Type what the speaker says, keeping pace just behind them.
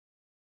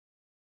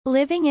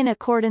Living in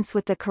Accordance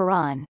with the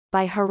Quran,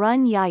 by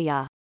Harun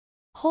Yahya.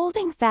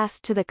 Holding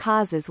fast to the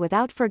causes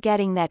without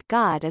forgetting that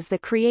God is the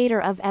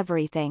creator of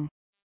everything.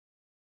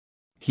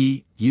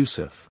 He,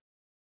 Yusuf,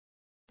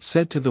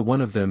 said to the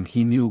one of them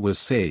he knew was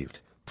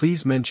saved,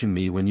 "Please mention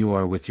me when you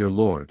are with your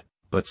Lord,"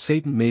 but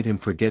Satan made him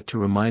forget to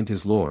remind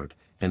his Lord,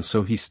 and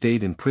so he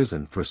stayed in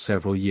prison for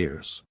several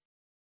years.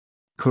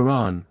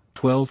 Quran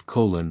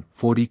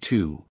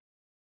 12:42.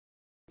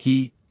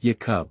 He,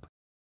 Yaqub,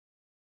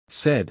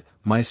 said,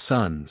 "My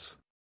sons,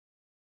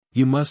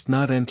 you must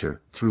not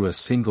enter through a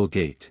single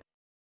gate.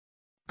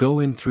 Go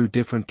in through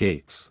different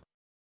gates.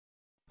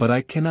 But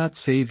I cannot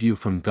save you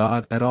from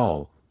God at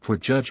all, for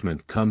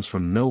judgment comes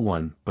from no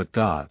one but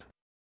God.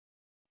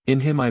 In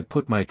him I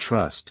put my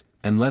trust,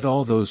 and let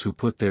all those who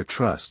put their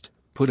trust,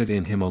 put it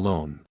in him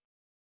alone."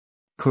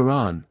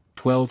 Quran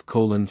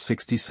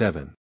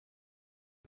 12:67.